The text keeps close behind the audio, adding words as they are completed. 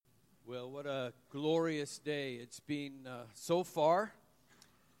Well, what a glorious day it's been so far,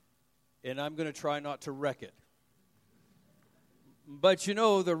 and I'm going to try not to wreck it. But you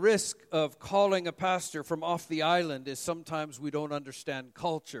know, the risk of calling a pastor from off the island is sometimes we don't understand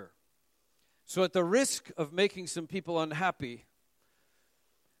culture. So at the risk of making some people unhappy,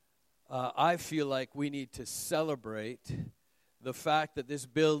 I feel like we need to celebrate the fact that this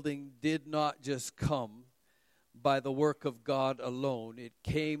building did not just come by the work of God alone. It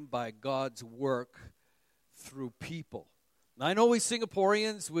came by God's work through people. Now, I know we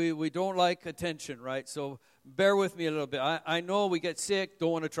Singaporeans, we don't like attention, right? So bear with me a little bit. I know we get sick, don't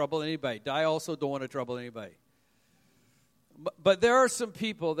want to trouble anybody. Die also, don't want to trouble anybody. But there are some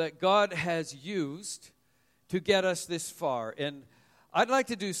people that God has used to get us this far. And I'd like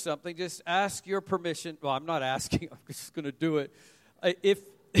to do something, just ask your permission. Well, I'm not asking, I'm just going to do it. If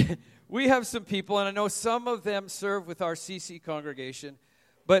we have some people, and I know some of them serve with our CC congregation,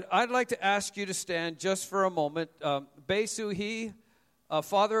 but I'd like to ask you to stand just for a moment. Bay Soo Hee,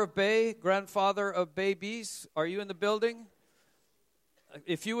 father of Bay, grandfather of babies, are you in the building?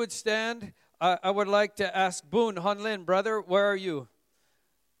 If you would stand, I would like to ask Boon Hun Lin, brother, where are you?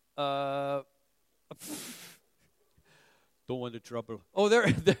 Don't want to trouble. Oh, there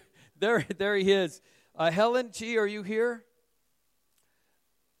he is. Helen Chi, are you here?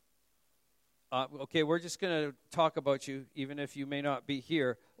 Okay, we're just going to talk about you, even if you may not be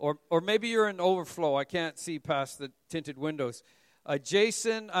here. Or maybe you're in overflow. I can't see past the tinted windows.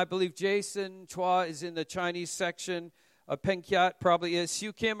 Jason, I believe Jason Chua is in the Chinese section. Peng Kiat probably is.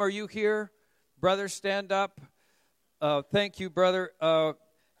 Siu Kim, are you here? Brother, stand up. Thank you, brother.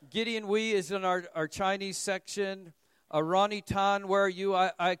 Gideon Wee is in our Chinese section. Ronnie Tan, where are you?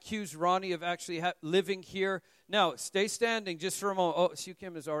 I accuse Ronnie of actually living here. Now, stay standing just for a moment. Oh, Siu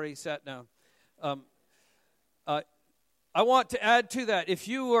Kim has already sat down. I want to add to that. If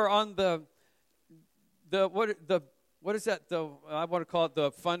you were on the what is that? I want to call it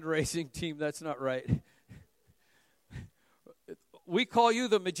the fundraising team. That's not right. We call you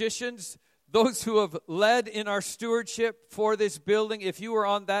the magicians, those who have led in our stewardship for this building. If you were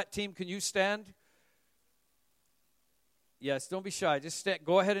on that team, can you stand? Yes, don't be shy. Just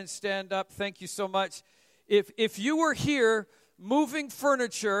go ahead and stand up. Thank you so much. If you were here moving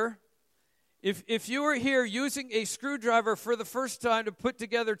furniture, if you were here using a screwdriver for the first time to put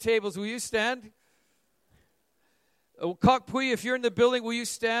together tables, will you stand? Kok Pui, if you're in the building, will you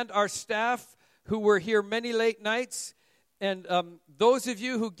stand? Our staff who were here many late nights, and those of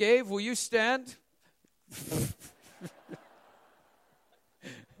you who gave, will you stand?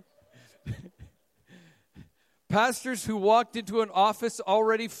 Pastors who walked into an office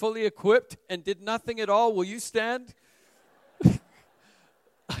already fully equipped and did nothing at all, will you stand?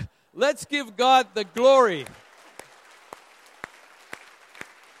 Let's give God the glory.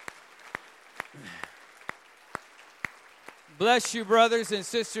 Bless you, brothers and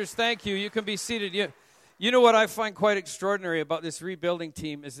sisters. Thank you. You can be seated. You know what I find quite extraordinary about this rebuilding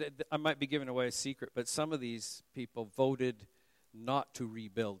team is that I might be giving away a secret, but some of these people voted not to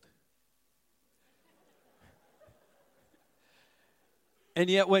rebuild. And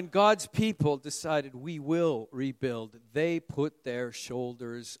yet when God's people decided we will rebuild, they put their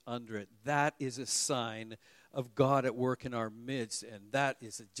shoulders under it. That is a sign of God at work in our midst, and that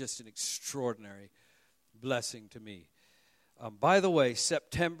is just an extraordinary blessing to me. By the way,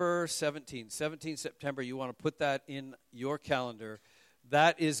 September 17th, September, you want to put that in your calendar.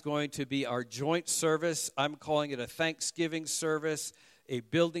 That is going to be our joint service. I'm calling it a Thanksgiving service, a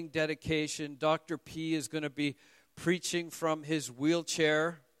building dedication. Dr. P is going to be preaching from his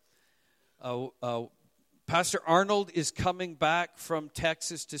wheelchair. Pastor Arnold is coming back from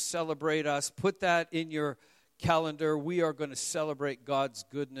Texas to celebrate us. Put that in your calendar. We are going to celebrate God's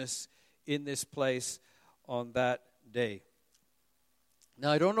goodness in this place on that day.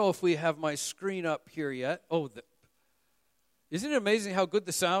 Now, I don't know if we have my screen up here yet. Isn't it amazing how good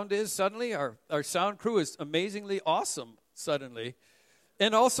the sound is suddenly? Our sound crew is amazingly awesome suddenly.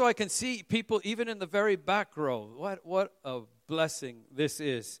 And also I can see people even in the very back row. What a blessing this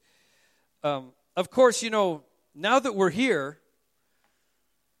is. Of course, now that we're here,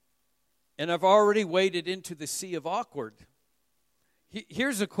 and I've already waded into the sea of awkward,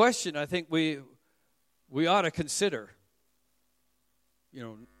 here's a question I think we ought to consider.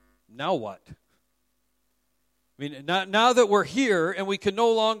 Now what? I mean, now that we're here and we can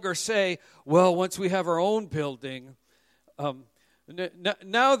no longer say, well, once we have our own building,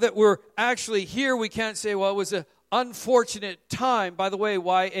 now that we're actually here, we can't say, well, it was an unfortunate time. By the way,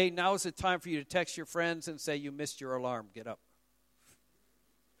 YA, now is the time for you to text your friends and say, you missed your alarm, get up.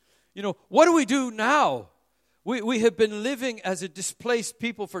 What do we do now? We have been living as a displaced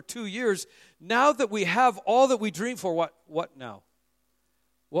people for 2 years. Now that we have all that we dream for, what now?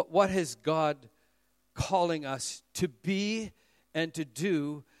 What is God calling us to be and to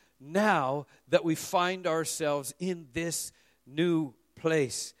do now that we find ourselves in this new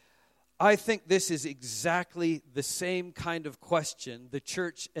place? I think this is exactly the same kind of question the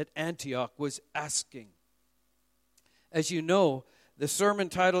church at Antioch was asking. As you know, the sermon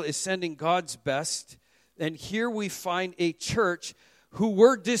title is Sending God's Best. And here we find a church who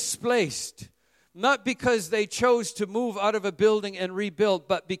were displaced, not because they chose to move out of a building and rebuild,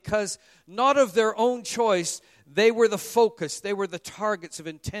 but because not of their own choice, they were the focus. They were the targets of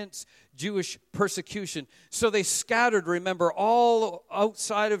intense Jewish persecution. So they scattered, remember, all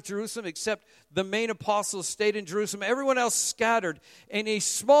outside of Jerusalem, except the main apostles stayed in Jerusalem. Everyone else scattered. And a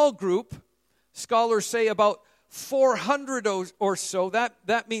small group, scholars say about 400 or so,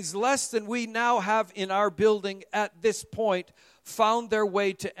 that means less than we now have in our building at this point, found their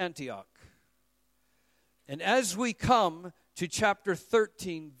way to Antioch. And as we come to chapter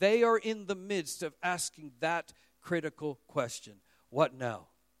 13, they are in the midst of asking that critical question. What now?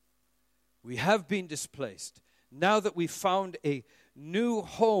 We have been displaced. Now that we found a new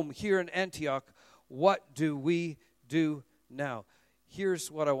home here in Antioch, what do we do now?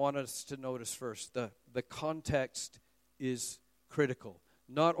 Here's what I want us to notice first. The context is critical.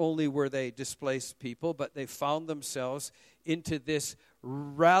 Not only were they displaced people, but they found themselves into this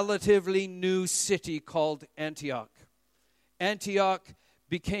relatively new city called Antioch. Antioch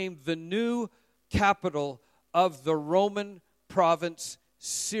became the new capital of the Roman province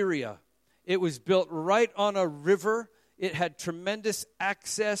Syria. It was built right on a river. It had tremendous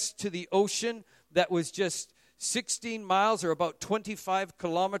access to the ocean that was just 16 miles or about 25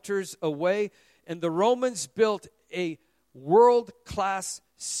 kilometers away. And the Romans built a world-class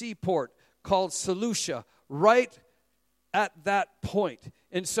seaport called Seleucia right at that point.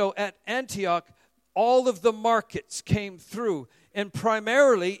 And so at Antioch, all of the markets came through. And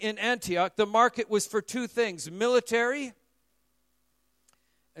primarily in Antioch, the market was for two things: military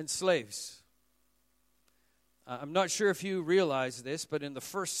and slaves. I'm not sure if you realize this, but in the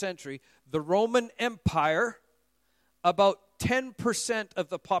first century, the Roman Empire, about 10% of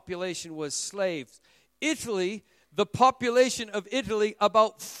the population was slaves. Italy, the population of Italy,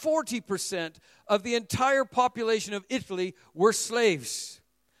 about 40% of the entire population of Italy were slaves.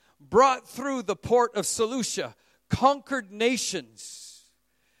 Brought through the port of Seleucia, conquered nations.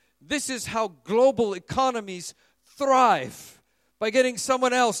 This is how global economies thrive, by getting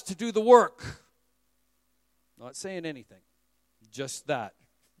someone else to do the work. Not saying anything, just that.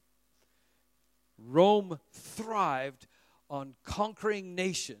 Rome thrived on conquering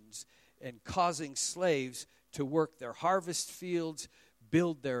nations and causing slaves to work their harvest fields,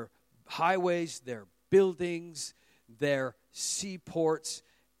 build their highways, their buildings, their seaports,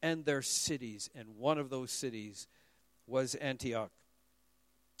 and their cities. And one of those cities was Antioch.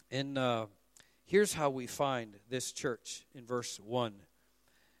 And here's how we find this church in verse 1.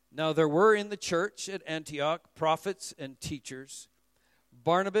 Now there were in the church at Antioch prophets and teachers: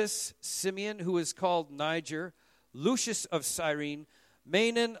 Barnabas, Simeon, who is called Niger, Lucius of Cyrene,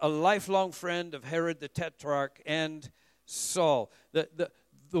 Manaen, a lifelong friend of Herod the Tetrarch, and Saul.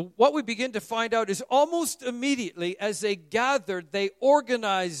 What we begin to find out is almost immediately as they gathered, they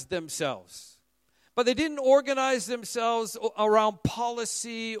organized themselves. But they didn't organize themselves around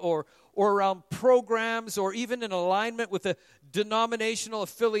policy or around programs or even in alignment with a denominational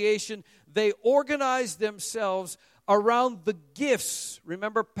affiliation. They organized themselves around the gifts.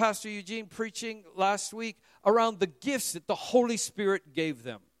 Remember Pastor Eugene preaching last week? Around the gifts that the Holy Spirit gave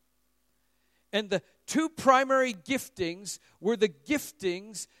them. And the two primary giftings were the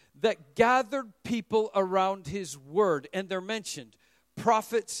giftings that gathered people around His Word. And they're mentioned: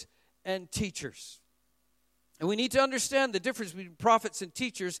 prophets and teachers. And we need to understand the difference between prophets and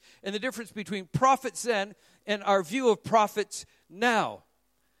teachers, and the difference between prophets then and our view of prophets now.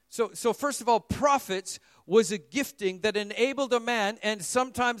 So first of all, prophets was a gifting that enabled a man and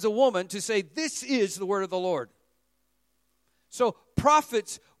sometimes a woman to say, "This is the word of the Lord." So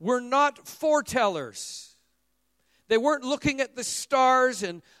prophets were not foretellers. They weren't looking at the stars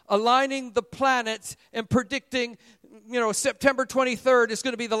and aligning the planets and predicting, September 23rd is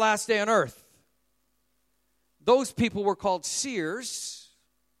going to be the last day on earth. Those people were called seers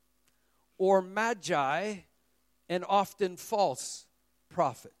or magi, and often false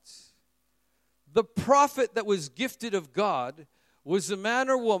prophets. The prophet that was gifted of God was the man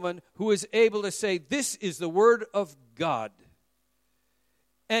or woman who was able to say, "This is the word of God."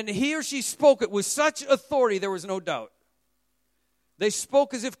 And he or she spoke it with such authority, there was no doubt. They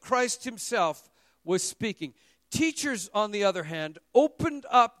spoke as if Christ Himself was speaking. Teachers, on the other hand, opened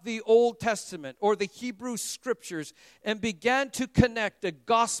up the Old Testament or the Hebrew Scriptures and began to connect a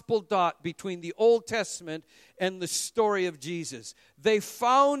gospel dot between the Old Testament and the story of Jesus. They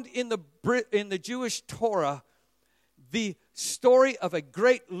found in the Jewish Torah the story of a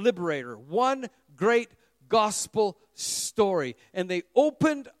great liberator, one great gospel story. And they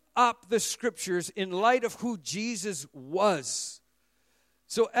opened up the Scriptures in light of who Jesus was.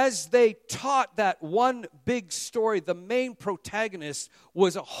 So as they taught that one big story, the main protagonist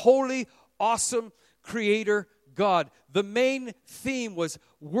was a holy, awesome creator God. The main theme was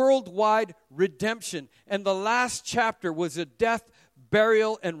worldwide redemption. And the last chapter was the death,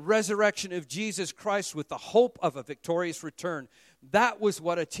 burial, and resurrection of Jesus Christ with the hope of a victorious return. That was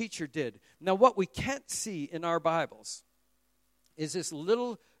what a teacher did. Now, what we can't see in our Bibles is this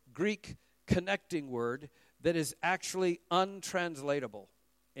little Greek connecting word that is actually untranslatable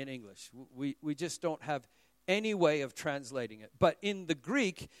in English. We just don't have any way of translating it. But in the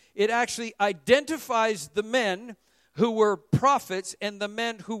Greek, it actually identifies the men who were prophets and the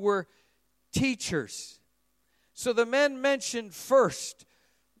men who were teachers. So the men mentioned first,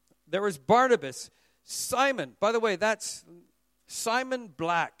 there was Barnabas, Simon. By the way, that's Simon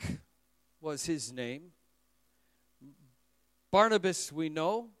Black was his name. Barnabas, we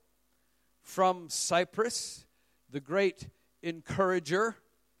know, from Cyprus, the great encourager.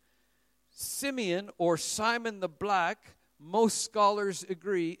 Simeon, or Simon the Black, most scholars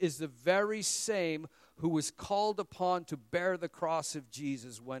agree, is the very same who was called upon to bear the cross of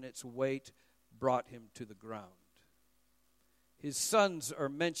Jesus when its weight brought him to the ground. His sons are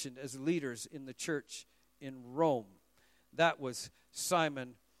mentioned as leaders in the church in Rome. That was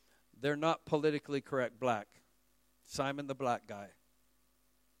Simon, they're not politically correct, Black. Simon the Black guy.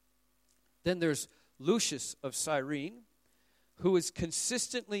 Then there's Lucius of Cyrene, who is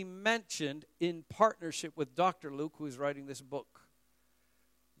consistently mentioned in partnership with Dr. Luke, who is writing this book.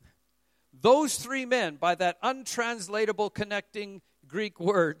 Those three men, by that untranslatable connecting Greek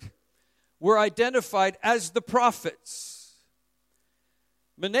word, were identified as the prophets.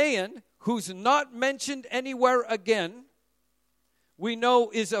 Manaen, who's not mentioned anywhere again, we know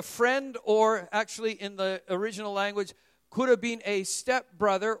is a friend, or actually in the original language, could have been a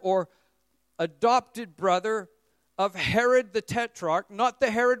stepbrother or adopted brother of Herod the Tetrarch, not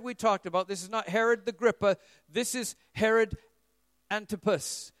the Herod we talked about. This is not Herod the Agrippa. This is Herod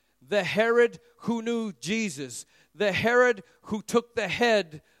Antipas, the Herod who knew Jesus, the Herod who took the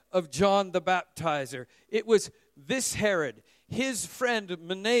head of John the Baptizer. It was this Herod. His friend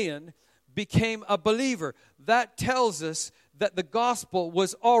Manaen became a believer. That tells us that the gospel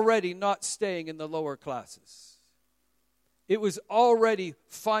was already not staying in the lower classes. It was already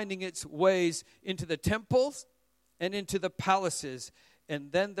finding its ways into the temples and into the palaces.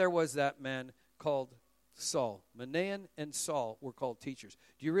 And then there was that man called Saul. Manaen and Saul were called teachers.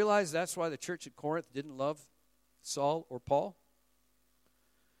 Do you realize that's why the church at Corinth didn't love Saul or Paul?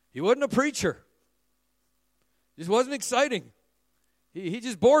 He wasn't a preacher. Just wasn't exciting. He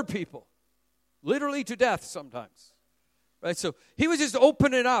just bored people, literally to death sometimes. Right? So he was just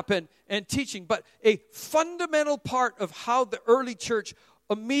opening up and teaching. But a fundamental part of how the early church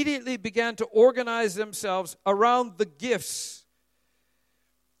immediately began to organize themselves around the gifts.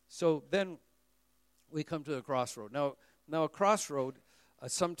 So then we come to a crossroad. Now a crossroad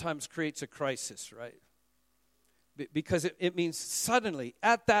sometimes creates a crisis, right? Because it means suddenly,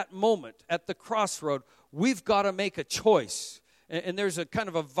 at that moment, at the crossroad, we've got to make a choice. And there's a kind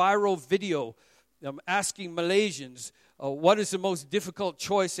of a viral video asking Malaysians what is the most difficult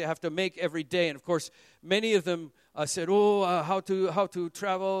choice they have to make every day. And of course, many of them said, how to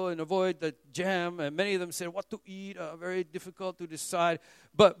travel and avoid the jam. And many of them said, what to eat, very difficult to decide.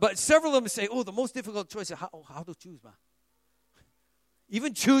 But several of them say, the most difficult choice is how to choose, man.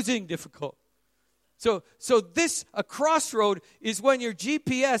 Even choosing difficult. So a crossroad is when your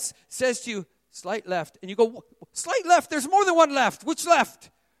GPS says to you, slight left. And you go, slight left? There's more than one left. Which left?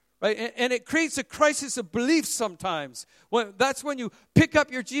 Right? And it creates a crisis of belief sometimes. That's when you pick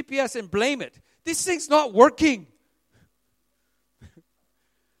up your GPS and blame it. This thing's not working.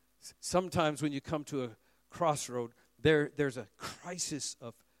 Sometimes when you come to a crossroad, there's a crisis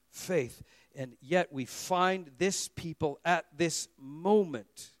of faith. And yet we find this people at this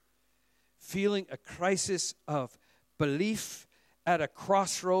moment feeling a crisis of belief at a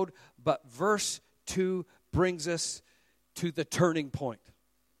crossroad. But verse 2 brings us to the turning point.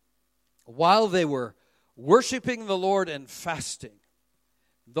 While they were worshiping the Lord and fasting,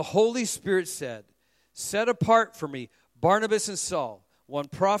 the Holy Spirit said, set apart for me Barnabas and Saul, one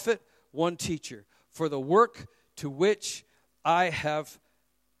prophet, one teacher, for the work to which I have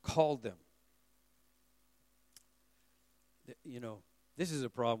called them. this is a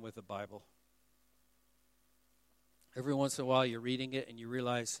problem with the Bible. Every once in a while you're reading it and you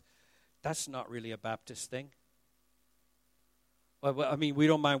realize that's not really a Baptist thing. Well, I mean, we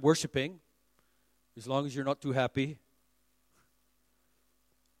don't mind worshiping as long as you're not too happy.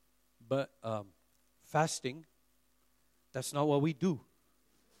 But fasting, that's not what we do.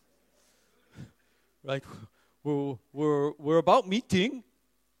 Right? We're about meeting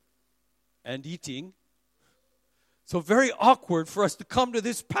and eating. So very awkward for us to come to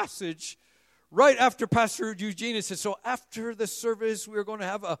this passage right after Pastor Eugene says, so after the service, we're going to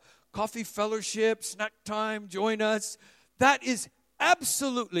have a coffee fellowship, snack time, join us. That is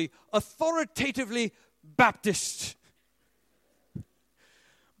absolutely, authoritatively Baptist.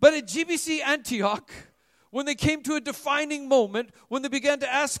 But at GBC Antioch, when they came to a defining moment, when they began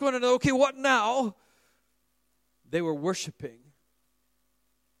to ask one another, okay, what now? They were worshiping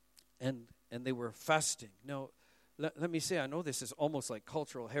and they were fasting. Now, let me say, I know this is almost like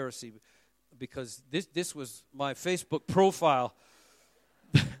cultural heresy because this was my Facebook profile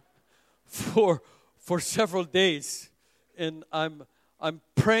for several days. And I'm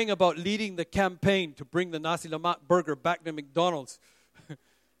praying about leading the campaign to bring the Nasi Lemak burger back to McDonald's.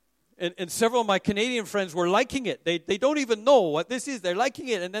 And several of my Canadian friends were liking it. They don't even know what this is. They're liking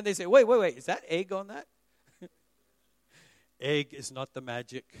it. And then they say, wait, is that egg on that? Egg is not the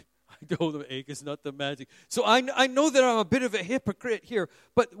magic. I know the egg is not the magic. So I know that I'm a bit of a hypocrite here.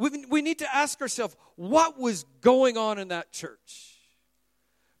 But we need to ask ourselves, what was going on in that church?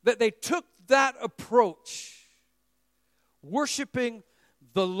 That they took that approach, worshiping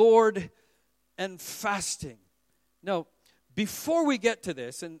the Lord and fasting. Now, before we get to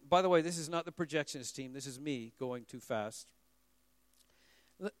this, and by the way, this is not the projectionist team, this is me going too fast.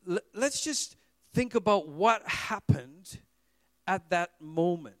 Let's just think about what happened at that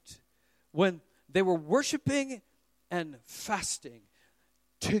moment when they were worshiping and fasting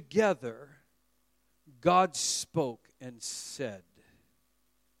together. God spoke and said,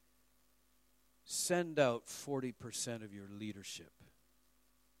 send out 40% of your leadership.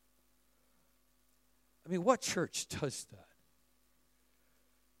 I mean, what church does that?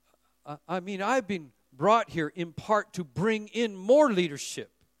 I mean, I've been brought here in part to bring in more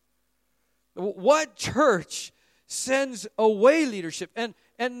leadership. What church sends away leadership? And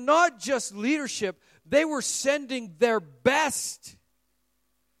not just leadership, they were sending their best.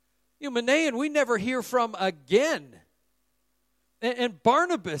 Manaen, we never hear from again. And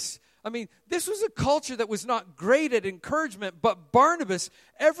Barnabas, I mean, this was a culture that was not great at encouragement, but Barnabas,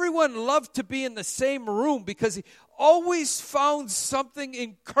 everyone loved to be in the same room because he always found something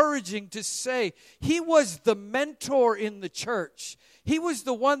encouraging to say. He was the mentor in the church. He was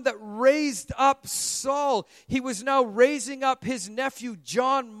the one that raised up Saul. He was now raising up his nephew,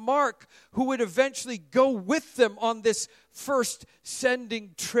 John Mark, who would eventually go with them on this first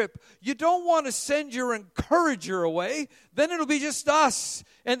sending trip. You don't want to send your encourager away. Then it'll be just us.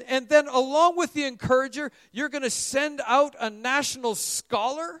 And then along with the encourager, you're going to send out a national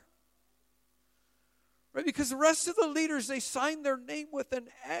scholar. Right? Because the rest of the leaders, they sign their name with an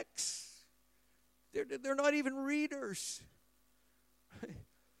X. They're not even readers.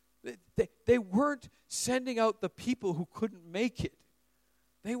 They weren't sending out the people who couldn't make it.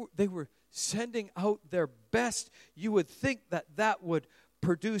 They were sending out their best. You would think that would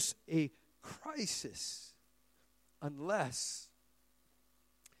produce a crisis unless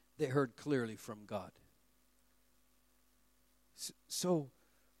they heard clearly from God. So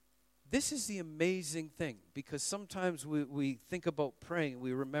this is the amazing thing, because sometimes we think about praying and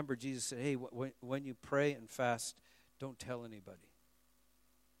we remember Jesus said, hey, when you pray and fast, don't tell anybody.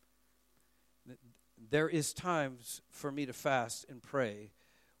 There is times for me to fast and pray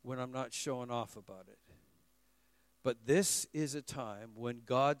when I'm not showing off about it. But this is a time when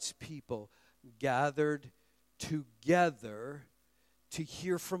God's people gathered together to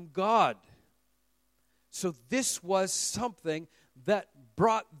hear from God. So this was something that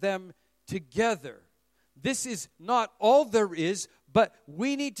brought them together. This is not all there is, but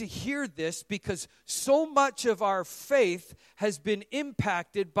we need to hear this because so much of our faith has been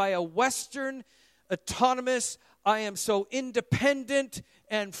impacted by a Western, autonomous, I am so independent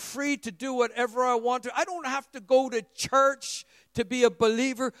and free to do whatever I want to. I don't have to go to church to be a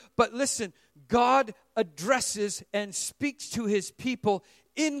believer. But listen, God addresses and speaks to his people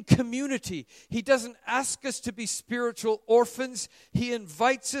in community. He doesn't ask us to be spiritual orphans. He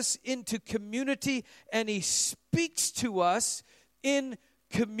invites us into community and he speaks to us in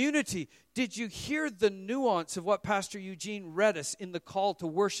community. Did you hear the nuance of what Pastor Eugene read us in the call to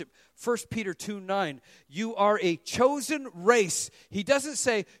worship? 1 Peter 2:9. You are a chosen race. He doesn't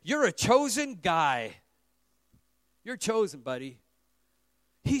say, you're a chosen guy. You're chosen, buddy.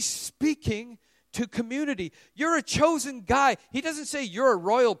 He's speaking to community. You're a chosen guy. He doesn't say you're a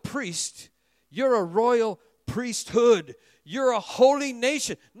royal priest. You're a royal priesthood. You're a holy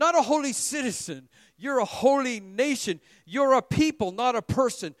nation, not a holy citizen. You're a holy nation. You're a people, not a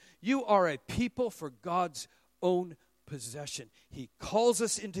person. You are a people for God's own possession. He calls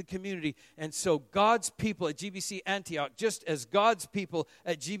us into community. And so God's people at GBC Antioch, just as God's people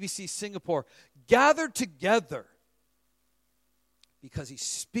at GBC Singapore, gather together because he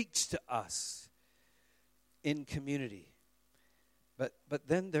speaks to us in community. But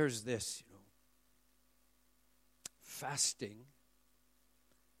then there's this, fasting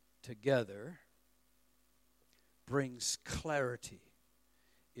together brings clarity.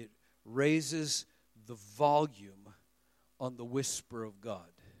 It raises the volume on the whisper of God.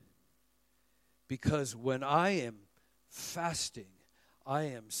 Because when I am fasting, I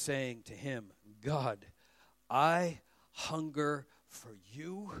am saying to him, God, I hunger for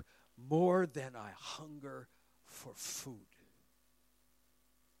you more than I hunger for food.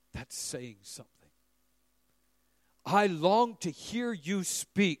 That's saying something. I long to hear you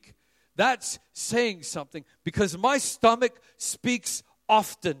speak. That's saying something, because my stomach speaks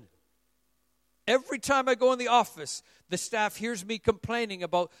often. Every time I go in the office, the staff hears me complaining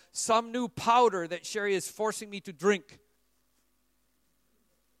about some new powder that Sherry is forcing me to drink.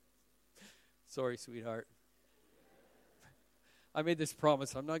 Sorry, sweetheart. I made this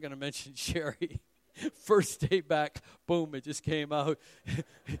promise. I'm not going to mention Sherry. First day back, boom, it just came out.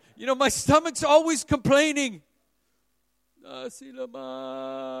 My stomach's always complaining. Nasi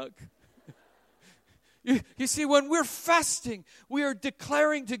lemak. You see, when we're fasting, we are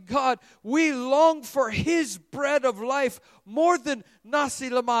declaring to God, we long for his bread of life more than nasi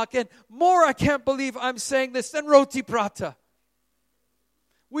lemak, and more, I can't believe I'm saying this, than roti prata.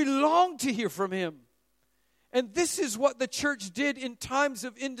 We long to hear from him. And this is what the church did in times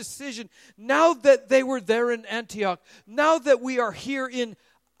of indecision. Now that they were there in Antioch, now that we are here in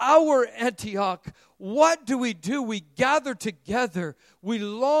our Antioch, what do? We gather together. We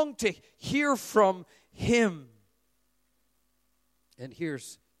long to hear from him. And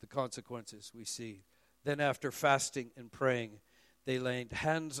here's the consequences we see. Then after fasting and praying, they laid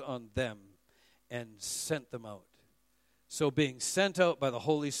hands on them and sent them out. So being sent out by the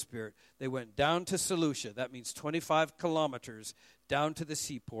Holy Spirit, they went down to Seleucia. That means 25 kilometers down to the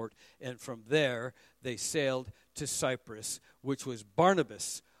seaport. And from there, they sailed to Cyprus, which was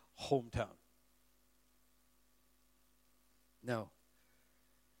Barnabas' hometown. Now,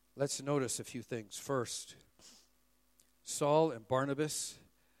 let's notice a few things. First, Saul and Barnabas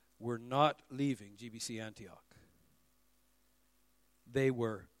were not leaving GBC Antioch. They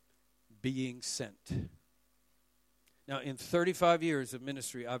were being sent. Now, in 35 years of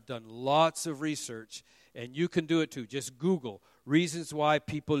ministry, I've done lots of research, and you can do it too. Just Google reasons why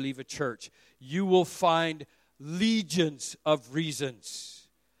people leave a church. You will find legions of reasons.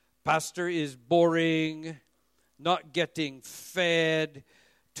 Pastor is boring, not getting fed,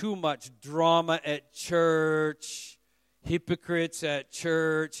 too much drama at church, hypocrites at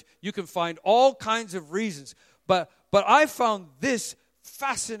church. You can find all kinds of reasons. But I found this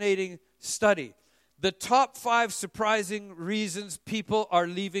fascinating study. The top 5 surprising reasons people are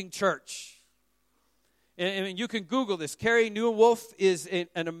leaving church. And you can Google this. Carey Nieuwenhof is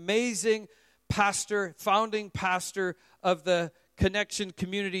an amazing pastor, founding pastor of the Connection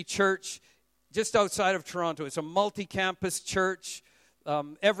Community Church just outside of Toronto. It's a multi-campus church.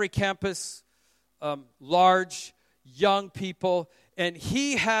 Every campus, large, young people. And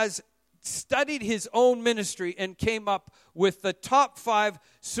he has studied his own ministry and came up with the top 5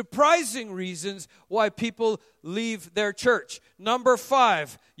 surprising reasons why people leave their church. Number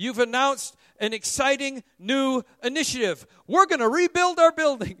 5, you've announced an exciting new initiative. We're going to rebuild our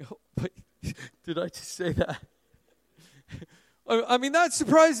building. Did I just say that? I mean, that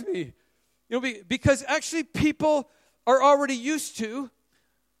surprised me. Because actually people are already used to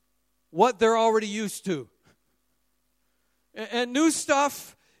what they're already used to. And new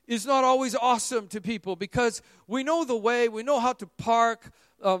stuff is not always awesome to people because we know the way, we know how to park,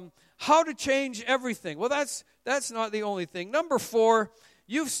 how to change everything. Well, that's not the only thing. Number 4,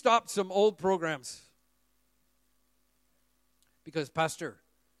 you've stopped some old programs. Because, Pastor,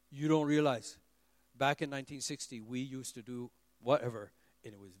 you don't realize, back in 1960, we used to do whatever,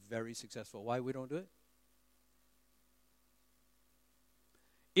 and it was very successful. Why we don't do it?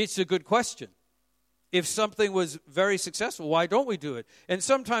 It's a good question. If something was very successful, why don't we do it? And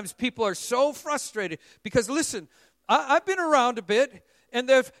sometimes people are so frustrated because, listen, I've been around a bit, and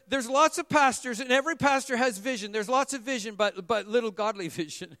there's lots of pastors, and every pastor has vision. There's lots of vision, but little godly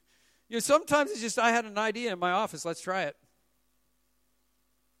vision. sometimes it's just, I had an idea in my office, let's try it.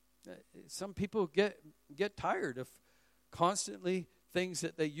 Some people get tired of constantly things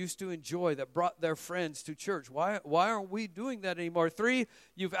that they used to enjoy that brought their friends to church. Why aren't we doing that anymore? 3,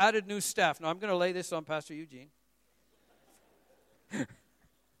 you've added new staff. Now, I'm going to lay this on Pastor Eugene.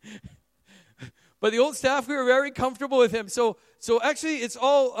 But the old staff, we were very comfortable with him. So actually, it's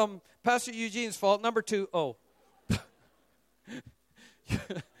all Pastor Eugene's fault. Number 2,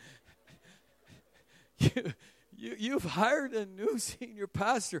 You've hired a new senior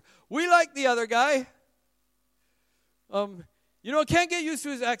pastor. We like the other guy. Can't get used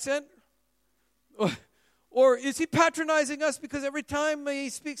to his accent. Or is he patronizing us because every time he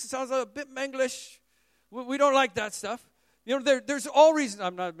speaks it sounds a bit Manglish? We don't like that stuff. There's all reasons.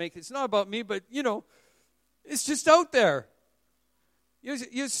 It's not about me, but, it's just out there.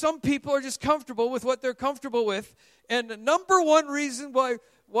 Some people are just comfortable with what they're comfortable with. And the number one reason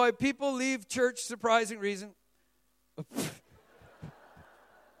why people leave church, surprising reason.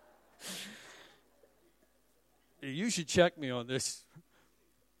 You should check me on this.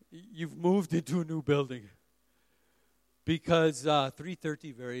 You've moved into a new building. Because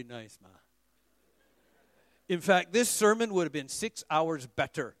 3:30, very nice, man. In fact, this sermon would have been 6 hours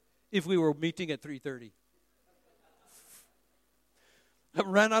better if we were meeting at 3:30. I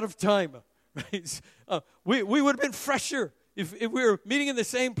ran out of time. Right? We would have been fresher if we were meeting in the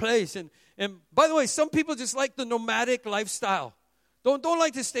same place. And by the way, some people just like the nomadic lifestyle. Don't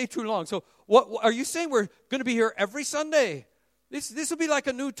like to stay too long. So what are you saying? We're going to be here every Sunday? This will be like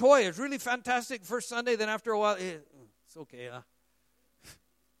a new toy. It's really fantastic first Sunday. Then after a while, it's okay.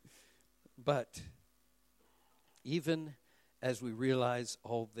 But even as we realize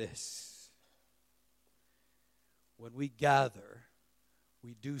all this, when we gather,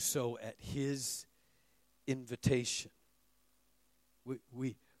 we do so at His invitation.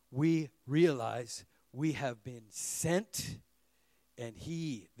 We realize we have been sent, and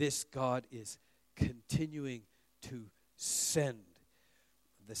this God, is continuing to send.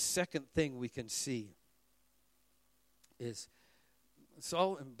 The second thing we can see is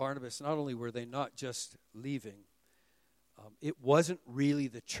Saul and Barnabas, not only were they not just leaving, it wasn't really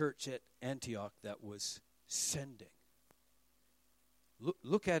the church at Antioch that was sending.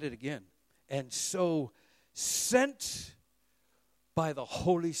 Look at it again. And so, sent by the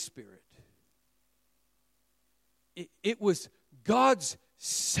Holy Spirit. It was God's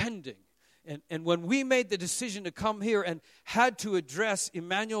sending. And when we made the decision to come here and had to address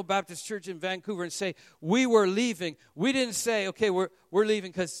Emmanuel Baptist Church in Vancouver and say, we were leaving, we didn't say, okay, we're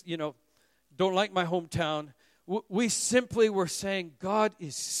leaving because, don't like my hometown. We simply were saying, God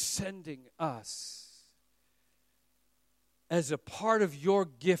is sending us as a part of your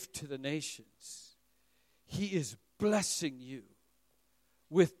gift to the nations. He is blessing you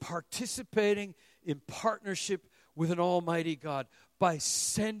with participating in partnership with an almighty God by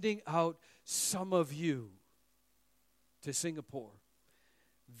sending out some of you to Singapore.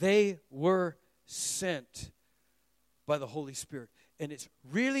 They were sent by the Holy Spirit. And it's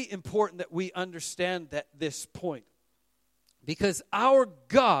really important that we understand this point. Because our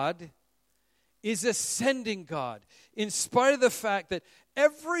God is a sending God. In spite of the fact that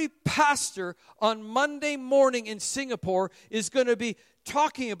every pastor on Monday morning in Singapore is going to be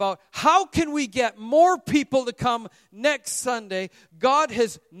talking about how can we get more people to come next Sunday, God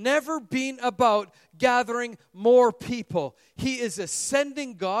has never been about gathering more people. He is a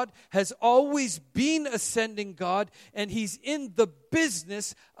sending God, has always been a sending God, and He's in the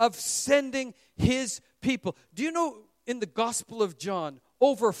business of sending His people. Do you know in the Gospel of John,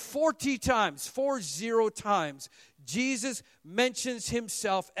 over 40 times, Jesus mentions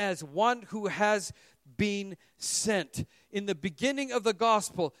Himself as one who has been sent. In the beginning of the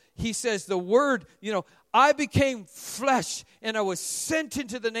gospel, He says the word, I became flesh and I was sent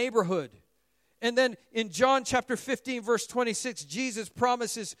into the neighborhood. And then in John chapter 15, verse 26, Jesus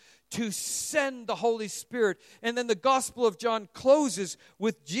promises to send the Holy Spirit. And then the Gospel of John closes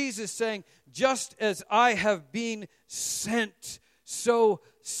with Jesus saying, just as I have been sent, so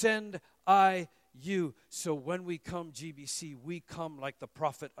send I you. So when we come GBC, we come like the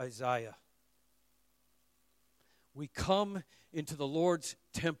prophet Isaiah. We come into the Lord's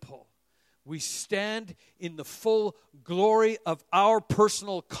temple. We stand in the full glory of our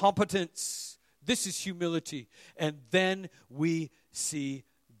personal competence. This is humility. And then we see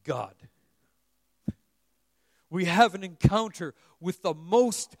God. We have an encounter with the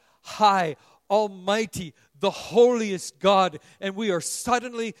Most High, Almighty, the holiest God, and we are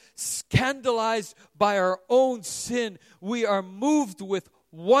suddenly scandalized by our own sin. We are moved with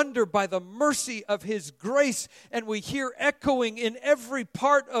wonder by the mercy of His grace, and we hear echoing in every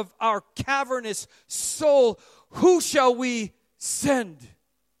part of our cavernous soul, who shall we send?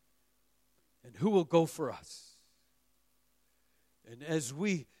 And who will go for us? And as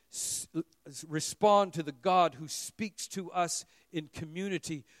we respond to the God who speaks to us in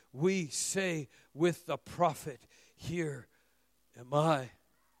community, we say with the prophet, here am I,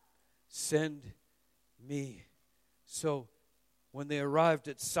 send me. So when they arrived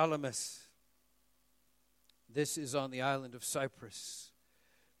at Salamis, this is on the island of Cyprus,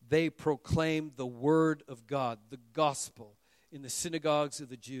 they proclaimed the word of God, the gospel, in the synagogues of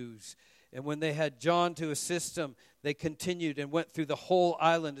the Jews. And when they had John to assist them, they continued and went through the whole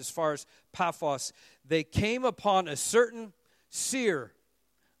island as far as Paphos. They came upon a certain seer,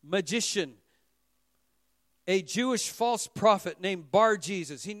 magician, a Jewish false prophet named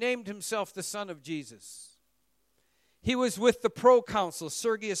Bar-Jesus. He named himself the son of Jesus. He was with the proconsul,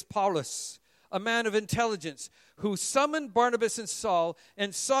 Sergius Paulus, a man of intelligence, who summoned Barnabas and Saul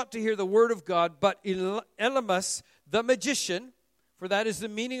and sought to hear the word of God. But Elymas, the magician, for that is the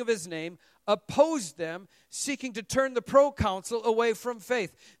meaning of his name, opposed them, seeking to turn the proconsul away from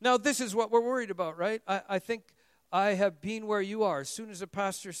faith. Now, this is what we're worried about, right? I think I have been where you are. As soon as the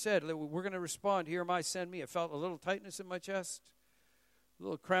pastor said, we're going to respond, here am I, send me, I felt a little tightness in my chest, a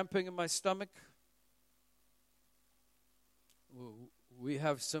little cramping in my stomach. We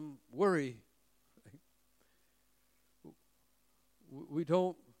have some worry. We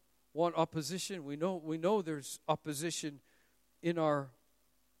don't want opposition. We know there's opposition in our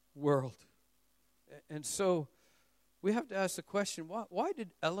world. And so we have to ask the question, why did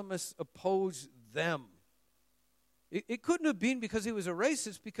Elymas oppose them? It couldn't have been because he was a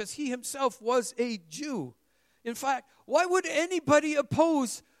racist, because he himself was a Jew. In fact, why would anybody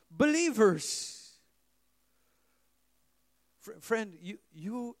oppose believers? Friend,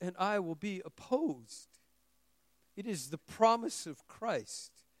 you and I will be opposed. It is the promise of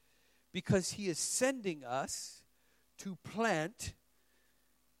Christ, because He is sending us to plant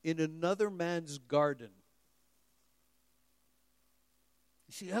in another man's garden.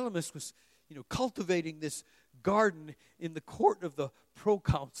 You see, Elymas was, cultivating this garden in the court of the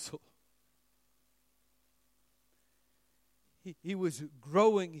proconsul. He was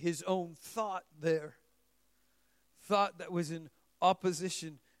growing his own thought there. Thought that was in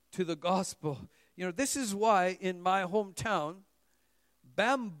opposition to the gospel. This is why in my hometown,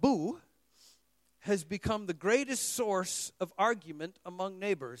 bamboo has become the greatest source of argument among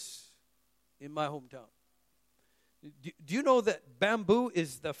neighbors in my hometown. Do you know that bamboo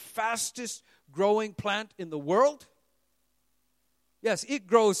is the fastest growing plant in the world? Yes, it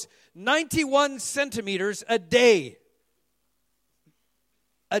grows 91 centimeters a day.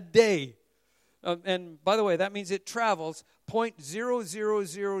 A day. And by the way, that means it travels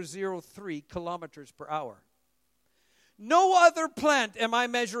 0.00003 kilometers per hour. No other plant am I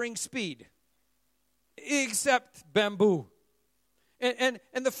measuring speed except bamboo. And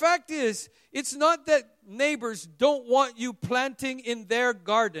the fact is, it's not that neighbors don't want you planting in their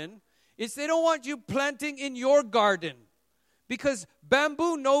garden. It's they don't want you planting in your garden. Because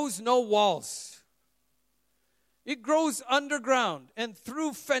bamboo knows no walls. It grows underground and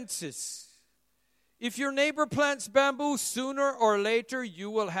through fences. If your neighbor plants bamboo, sooner or later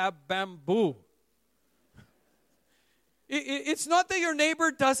you will have bamboo. It's not that your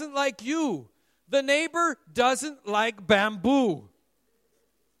neighbor doesn't like you. The neighbor doesn't like bamboo.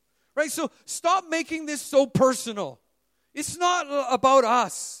 Right? So stop making this so personal. It's not about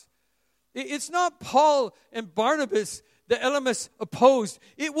us. It's not Paul and Barnabas that Elymas opposed.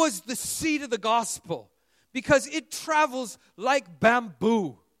 It was the seed of the gospel, because it travels like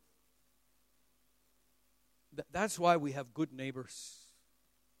bamboo. That's why we have good neighbors.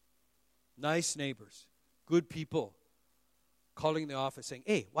 Nice neighbors. Good people. Calling the office saying,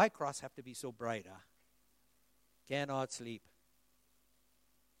 hey, why cross have to be so bright, huh? Cannot sleep.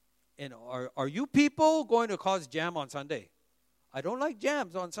 And are you people going to cause jam on Sunday? I don't like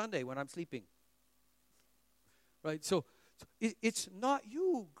jams on Sunday when I'm sleeping. Right? So it's not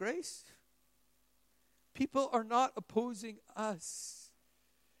you, Grace. People are not opposing us.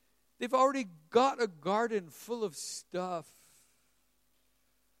 They've already got a garden full of stuff.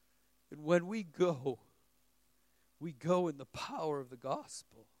 And when we go in the power of the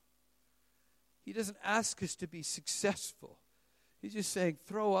gospel. He doesn't ask us to be successful. He's just saying,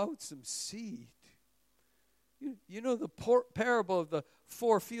 throw out some seed. You know the parable of the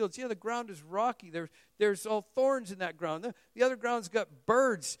 4 fields. Yeah, the ground is rocky. There's all thorns in that ground. The other ground's got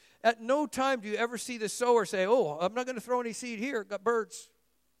birds. At no time do you ever see the sower say, oh, I'm not going to throw any seed here. Got birds.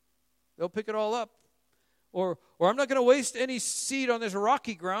 They'll pick it all up. Or I'm not going to waste any seed on this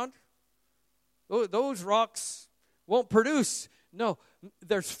rocky ground. Those rocks won't produce. No,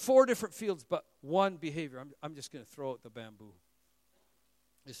 there's 4 different fields, but one behavior. I'm just going to throw out the bamboo.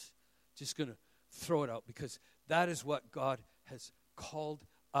 Just going to throw it out, because that is what God has called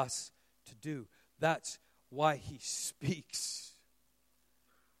us to do. That's why he speaks.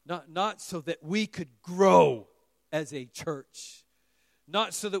 Not so that we could grow as a church.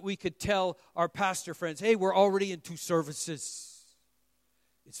 Not so that we could tell our pastor friends, hey, we're already in 2 services.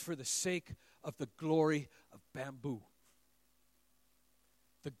 It's for the sake of the glory of bamboo.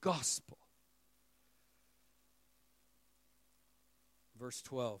 The gospel. Verse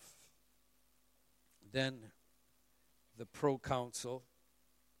 12. Then the proconsul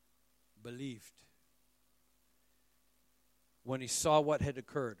believed when he saw what had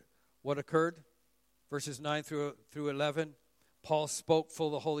occurred. What occurred? Verses 9 through 11. Paul spoke full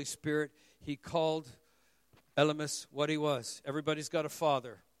of the Holy Spirit. He called Elymas what he was. Everybody's got a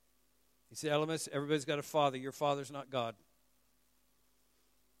father. He said, Elymas, everybody's got a father. Your father's not God.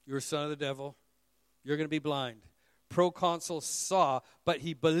 You're a son of the devil. You're going to be blind. Proconsul saw, but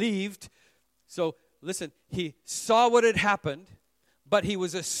he believed. So, listen, he saw what had happened, but he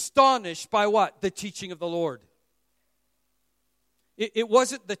was astonished by what? The teaching of the Lord. It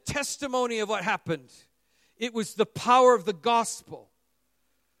wasn't the testimony of what happened. It was the power of the gospel.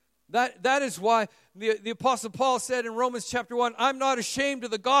 That is why the Apostle Paul said in Romans chapter 1, I'm not ashamed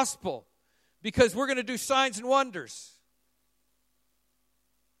of the gospel, because we're going to do signs and wonders.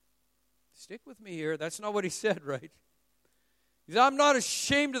 Stick with me here. That's not what he said, right? He said, I'm not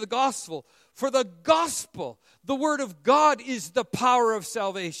ashamed of the gospel. For the gospel, the word of God, is the power of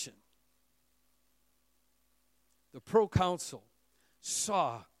salvation. The proconsul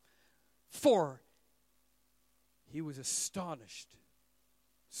saw, for he was astonished.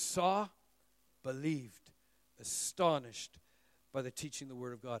 Saw, believed, astonished by the teaching of the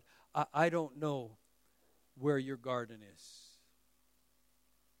word of God. I don't know where your garden is.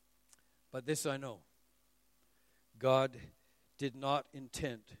 But this I know. God did not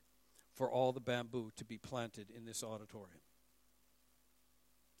intend for all the bamboo to be planted in this auditorium.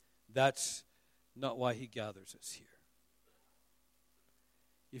 That's not why he gathers us here.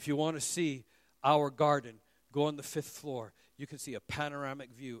 If you want to see our garden, go on the 5th floor. You can see a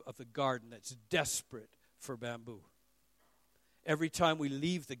panoramic view of the garden that's desperate for bamboo. Every time we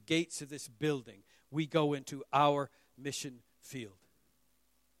leave the gates of this building, we go into our mission field.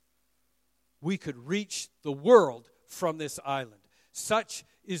 We could reach the world from this island. Such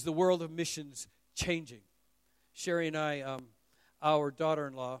is the world of missions changing. Sherry and I, our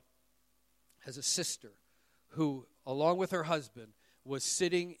daughter-in-law, has a sister who, along with her husband, was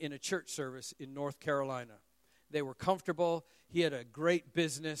sitting in a church service in North Carolina. They were comfortable. He had a great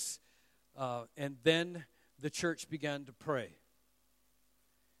business. And then the church began to pray.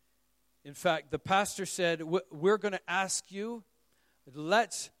 In fact, the pastor said, we're going to ask you,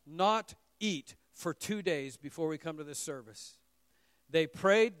 let's not eat for 2 days before we come to this service. They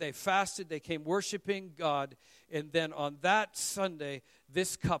prayed, they fasted, they came worshiping God, and then on that Sunday,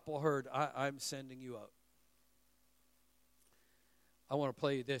 this couple heard, I'm sending you out. I want to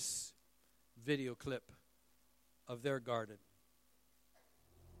play you this video clip of their garden.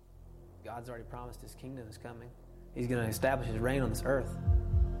 God's already promised his kingdom is coming. He's going to establish his reign on this earth.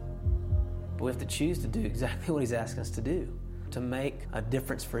 But we have to choose to do exactly what he's asking us to do, to make a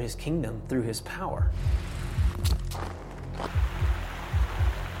difference for his kingdom through his power.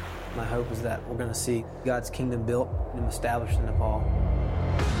 My hope is that we're going to see God's kingdom built and established in Nepal.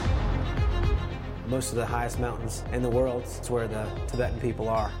 Most of the highest mountains in the world is where the Tibetan people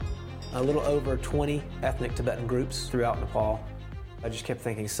are. A little over 20 ethnic Tibetan groups throughout Nepal. I just kept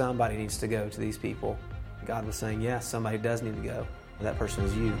thinking somebody needs to go to these people. God was saying, yes, somebody does need to go, and that person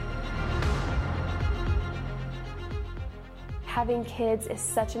is you. Having kids is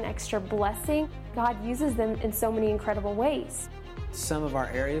such an extra blessing. God uses them in so many incredible ways. Some of our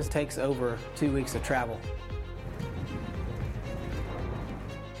areas takes over 2 weeks of travel.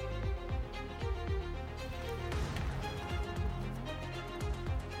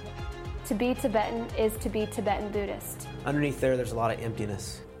 To be Tibetan is to be Tibetan Buddhist. Underneath there's a lot of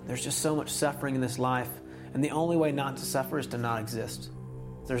emptiness. There's just so much suffering in this life, and the only way not to suffer is to not exist.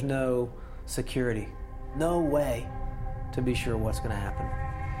 There's no security, no way to be sure what's going to happen.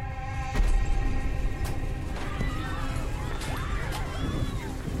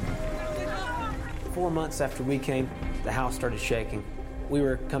 Four months after we came, the house started shaking. We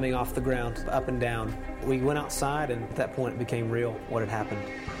were coming off the ground, up and down. We went outside, and at that point it became real what had happened.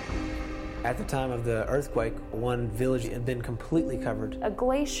 At the time of the earthquake, one village had been completely covered. A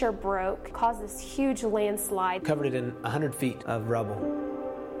glacier broke, caused this huge landslide. Covered it in 100 feet of rubble.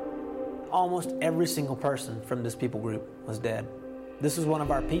 Almost every single person from this people group was dead. This was one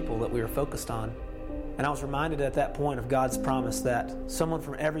of our people that we were focused on. And I was reminded at that point of God's promise that someone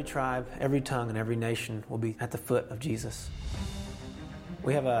from every tribe, every tongue, and every nation will be at the foot of Jesus.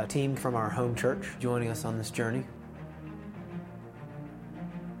 We have a team from our home church joining us on this journey.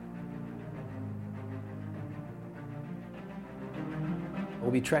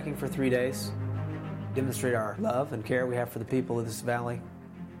 We'll be trekking for 3 days, demonstrate our love and care we have for the people of this valley.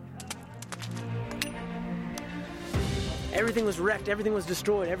 Everything was wrecked, everything was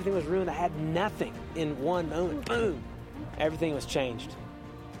destroyed, everything was ruined. I had nothing in one moment. Boom! Everything was changed.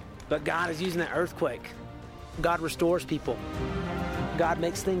 But God is using that earthquake. God restores people. God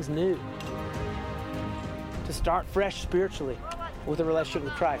makes things new. To start fresh spiritually with a relationship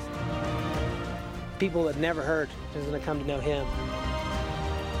with Christ. People that never heard is going to come to know Him.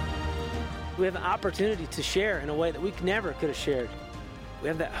 We have an opportunity to share in a way that we never could have shared. We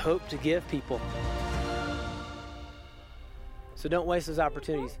have that hope to give people. So don't waste those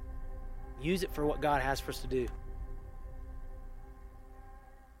opportunities. Use it for what God has for us to do.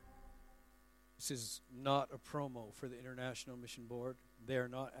 This is not a promo for the International Mission Board. They are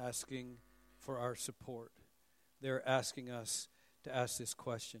not asking for our support. They're asking us to ask this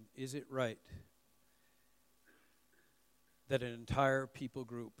question: is it right that an entire people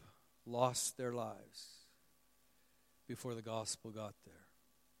group lost their lives before the gospel got there?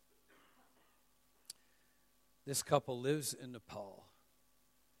 This couple lives in Nepal,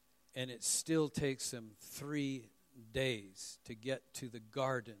 and it still takes them 3 days to get to the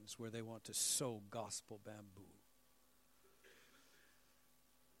gardens where they want to sow gospel bamboo.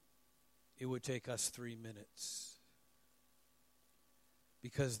 It would take us 3 minutes,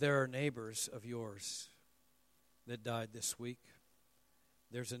 because there are neighbors of yours that died this week.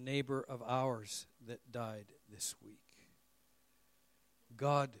 There's a neighbor of ours that died this week.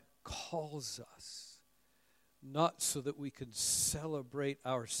 God calls us not so that we can celebrate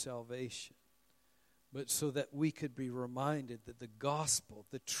our salvation, but so that we could be reminded that the gospel,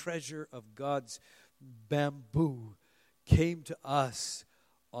 the treasure of God's bamboo, came to us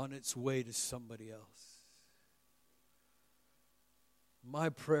on its way to somebody else. My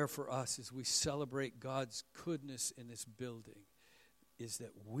prayer for us as we celebrate God's goodness in this building is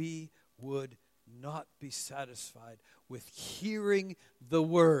that we would not be satisfied with hearing the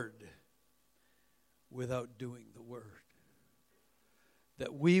word without doing the word.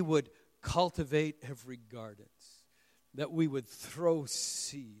 That we would cultivate every garden, that we would throw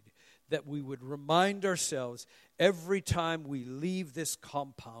seed, that we would remind ourselves every time we leave this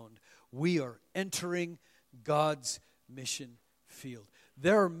compound, we are entering God's mission field.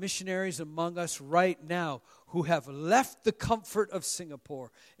 There are missionaries among us right now who have left the comfort of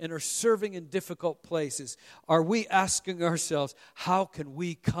Singapore and are serving in difficult places. Are we asking ourselves, how can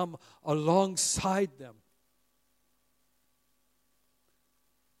we come alongside them?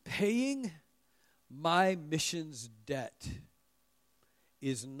 Paying my missions debt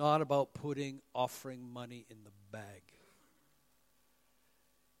is not about putting offering money in the bag.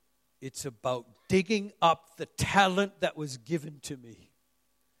 It's about digging up the talent that was given to me,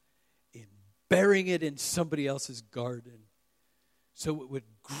 burying it in somebody else's garden so it would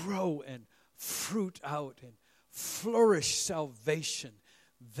grow and fruit out and flourish salvation.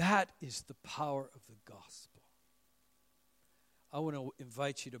 That is the power of the gospel. I want to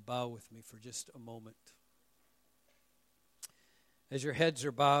invite you to bow with me for just a moment. As your heads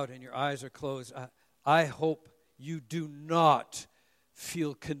are bowed and your eyes are closed, I hope you do not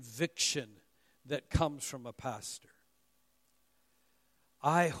feel conviction that comes from a pastor.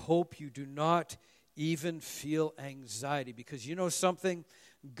 I hope you do not even feel anxiety, because you know something?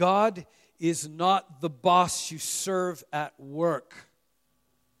 God is not the boss you serve at work.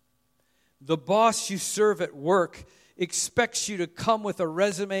 The boss you serve at work expects you to come with a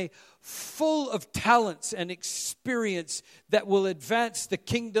resume full of talents and experience that will advance the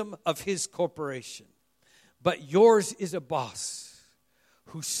kingdom of his corporation. But yours is a boss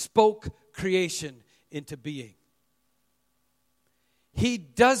who spoke creation into being. He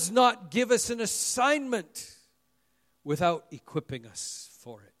does not give us an assignment without equipping us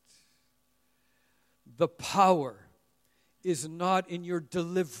for it. The power is not in your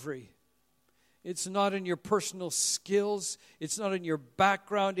delivery. It's not in your personal skills. It's not in your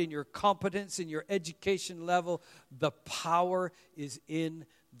background, in your competence, in your education level. The power is in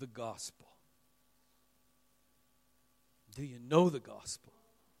the gospel. Do you know the gospel?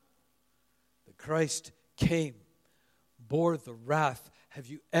 That Christ came, bore the wrath, Have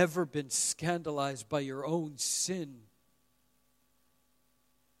you ever been scandalized by your own sin?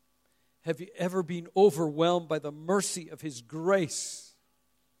 Have you ever been overwhelmed by the mercy of His grace?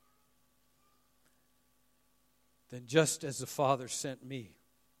 Then just as the Father sent me,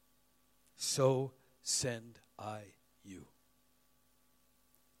 so send I you.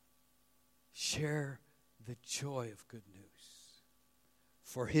 Share the joy of good news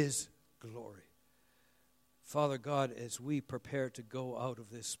for His glory. Father God, as we prepare to go out of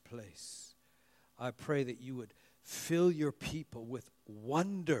this place, I pray that you would fill your people with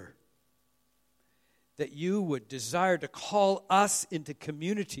wonder, that you would desire to call us into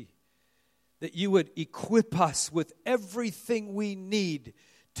community, that you would equip us with everything we need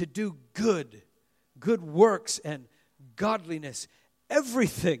to do good works and godliness,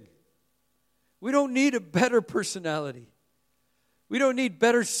 everything. We don't need a better personality. We don't need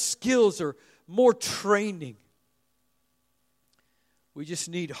better skills or more training. We just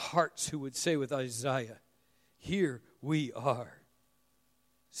need hearts who would say with Isaiah, here we are.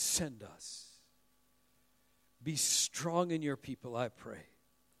 Send us. Be strong in your people, I pray.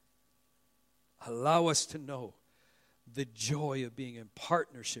 Allow us to know the joy of being in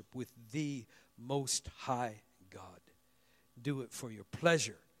partnership with the Most High God. Do it for your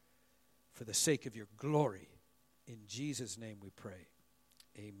pleasure, for the sake of your glory. In Jesus' name we pray.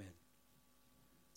 Amen.